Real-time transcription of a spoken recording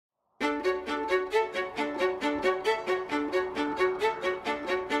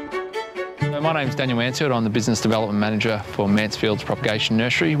My name's Daniel Mansfield. I'm the Business Development Manager for Mansfield's Propagation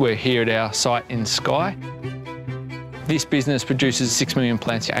Nursery. We're here at our site in Skye. This business produces 6 million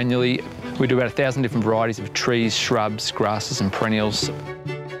plants annually. We do about 1,000 different varieties of trees, shrubs, grasses and perennials.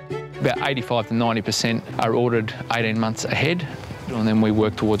 About 85 to 90% are ordered 18 months ahead, and then we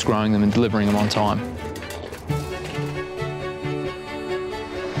work towards growing them and delivering them on time.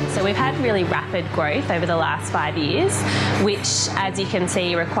 So we've had really rapid growth over the last 5 years, which, as you can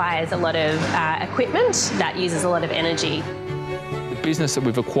see, requires a lot of equipment that uses a lot of energy. The business that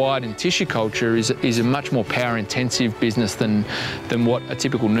we've acquired in tissue culture is a much more power-intensive business than what a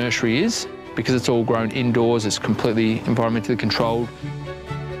typical nursery is. Because it's all grown indoors, it's completely environmentally controlled.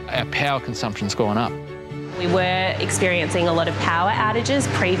 Our power consumption's gone up. We were experiencing a lot of power outages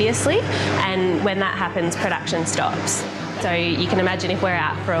previously, and when that happens, production stops. So you can imagine if we're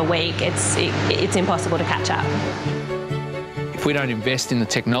out for a week, it's impossible to catch up. If we don't invest in the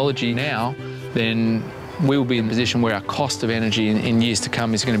technology now, then we will be in a position where our cost of energy in years to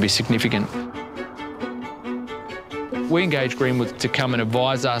come is going to be significant. We engaged Greenwood to come and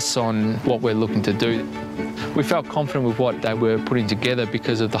advise us on what we're looking to do. We felt confident with what they were putting together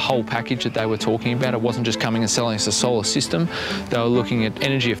because of the whole package that they were talking about. It wasn't just coming and selling us a solar system. They were looking at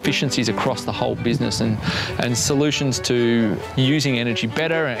energy efficiencies across the whole business and solutions to using energy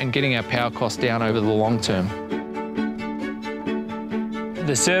better and getting our power costs down over the long term.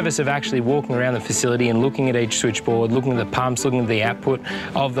 The service of actually walking around the facility and looking at each switchboard, looking at the pumps, looking at the output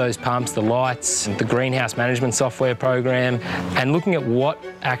of those pumps, the lights, the greenhouse management software program, and looking at what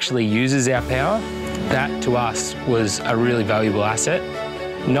actually uses our power, that to us was a really valuable asset.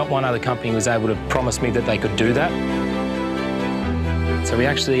 Not one other company was able to promise me that they could do that. So we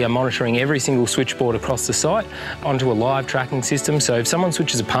actually are monitoring every single switchboard across the site onto a live tracking system. So if someone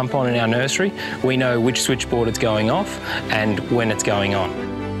switches a pump on in our nursery, we know which switchboard it's going off and when it's going on.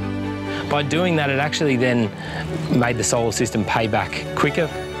 By doing that, it actually then made the solar system pay back quicker.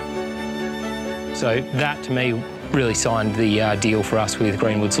 So that, to me, really signed the deal for us with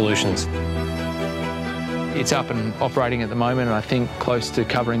Greenwood Solutions. It's up and operating at the moment, and I think close to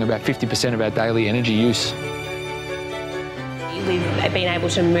covering about 50% of our daily energy use. We've been able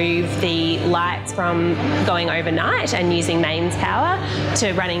to move the lights from going overnight and using mains power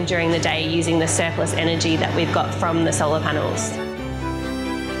to running during the day using the surplus energy that we've got from the solar panels.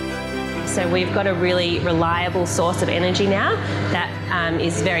 So we've got a really reliable source of energy now that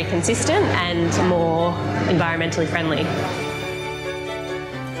is very consistent and more environmentally friendly.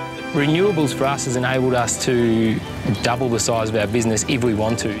 Renewables for us has enabled us to double the size of our business if we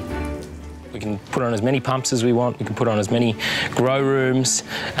want to. We can put on as many pumps as we want, we can put on as many grow rooms,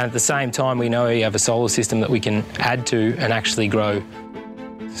 and at the same time we know we have a solar system that we can add to and actually grow.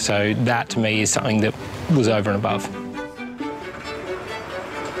 So that to me is something that was over and above.